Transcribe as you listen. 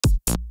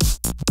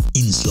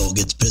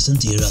Inslaget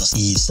presenteras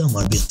i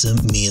samarbete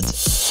med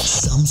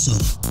Samsung,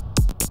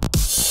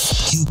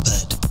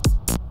 Qpad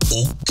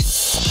och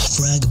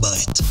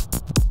Fragbite.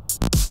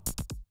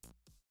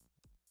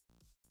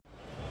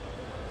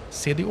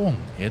 CDON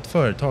är ett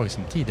företag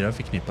som tidigare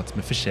förknippats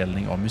med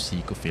försäljning av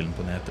musik och film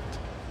på nätet.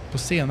 På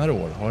senare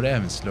år har det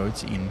även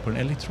slagits in på den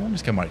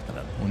elektroniska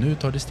marknaden och nu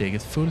tar det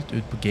steget fullt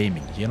ut på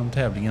gaming genom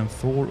tävlingen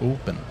Thor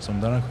Open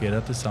som de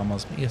arrangerar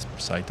tillsammans med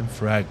e-sportsajten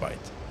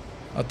Fragbite.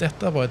 Att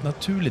detta var ett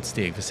naturligt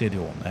steg för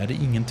CDON är det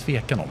ingen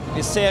tvekan om.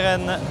 Vi ser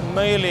en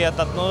möjlighet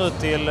att nå ut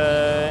till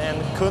en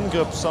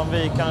kundgrupp som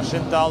vi kanske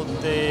inte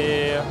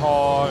alltid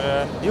har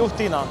gjort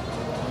innan.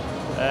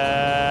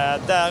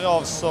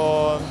 Därav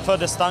så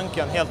föddes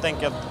tanken helt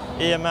enkelt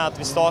i och med att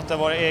vi startade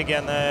vår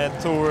egen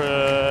Thor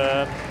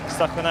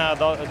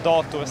stationära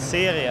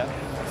datorserie.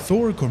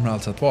 Thor kommer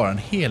alltså att vara en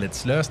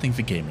helhetslösning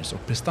för gamers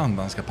och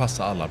prestandan ska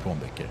passa alla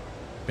plånböcker.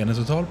 Med en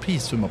total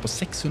prissumma på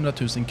 600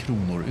 000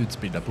 kronor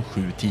utspridda på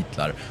 7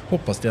 titlar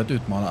hoppas de att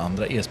utmana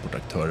andra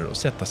e-sportaktörer och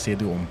sätta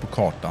CDON på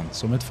kartan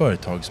som ett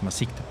företag som har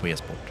sikte på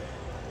e-sport.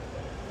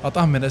 Att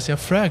använda sig av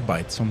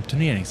Fragbite som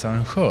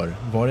turneringsarrangör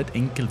var ett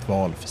enkelt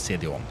val för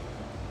CDON.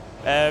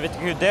 Vi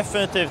tycker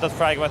definitivt att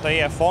Fragbite har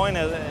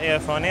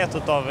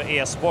erfarenhet av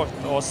e-sport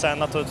och sen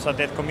naturligtvis att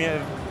det är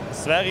ett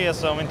Sverige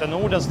som inte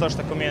Nordens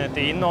största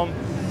community inom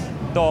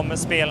de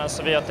spelen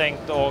som vi har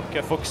tänkt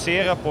och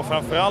fokusera på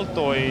framförallt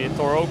då i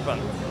Thor Open.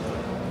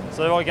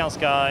 Så det var ett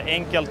ganska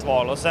enkelt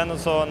val och sen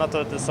så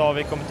naturligtvis har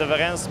vi kommit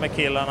överens med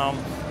killarna om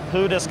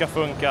hur det ska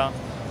funka,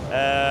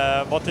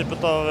 vad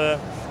typ av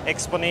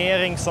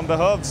exponering som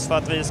behövs för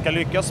att vi ska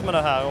lyckas med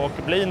det här och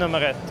bli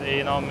nummer 1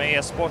 inom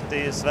e-sport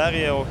i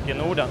Sverige och i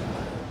Norden.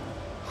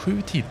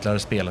 7 titlar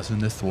spelas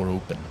under Thor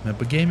Open, men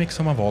på GameX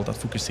har man valt att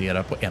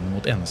fokusera på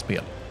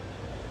 1-mot-1-spel.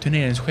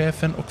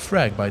 Turneringschefen och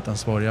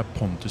Fragbite-ansvariga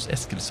Pontus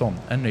Eskilsson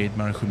är nöjd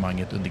med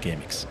arrangemanget under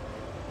GameX.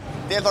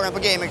 Deltagandet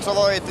på GameX har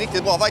varit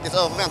riktigt bra faktiskt,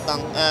 över förväntan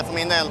för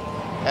min del.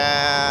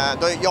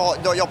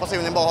 Då jag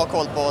personligen bara har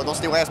koll på de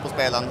stora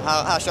e-sportspelen.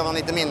 Här kör man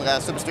lite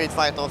mindre, Super Street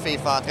Fighter och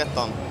FIFA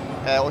 13.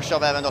 Och kör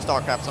vi även då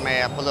StarCraft som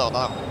är på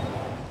lördag.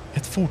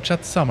 Ett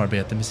fortsatt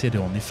samarbete med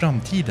CDON i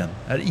framtiden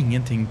är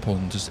ingenting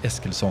Pontus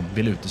Eskilsson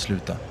vill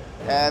utesluta.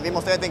 Vi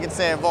måste helt enkelt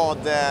se vad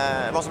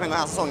som händer den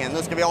här säsongen.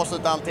 Nu ska vi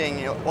avsluta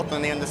allting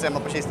 8-9 december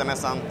på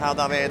Kistamässan, här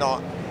där vi är idag.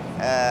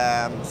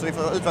 Så vi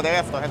får utvärdera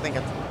efter helt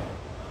enkelt.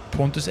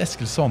 Pontus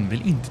Eskilsson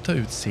vill inte ta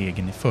ut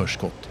segern i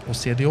förskott och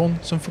CDON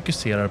som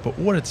fokuserar på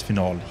årets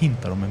final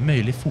hintar om en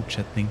möjlig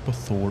fortsättning på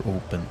Thor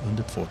Open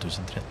under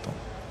 2013.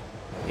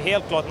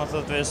 Helt klart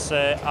naturligtvis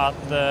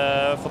att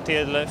få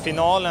till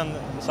finalen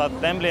så att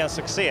den blir en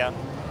succé.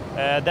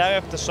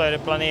 Därefter så är det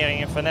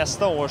planeringen för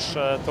nästa års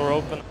Thor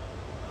Open.